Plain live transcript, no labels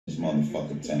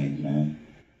motherfucker tank, man.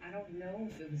 I don't know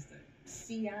if it was the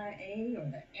CIA or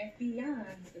the FBI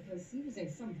because he was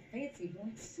in some fancy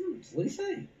black suit. What'd he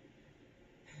say?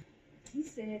 He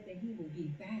said that he will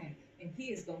be back and he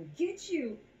is gonna get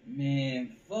you.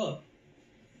 Man, fuck.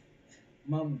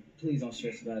 Mom, please don't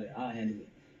stress about it. I'll handle it.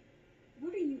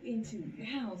 What are you into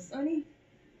now, Sonny?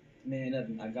 Man,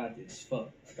 nothing. I got this.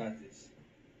 Fuck. I got this.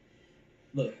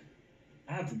 Look,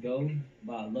 I have to go,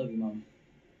 but I love you, Mom.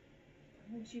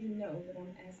 I want you to know that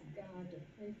I'm asking God to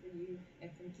pray for you and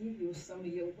forgive you of some of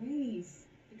your ways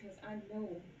because I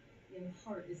know your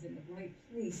heart is in the right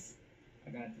place.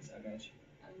 I got this. I got you.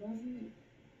 I love you,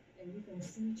 and we're gonna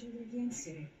see each other again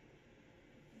soon.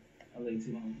 I love you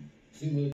too, Mom. See what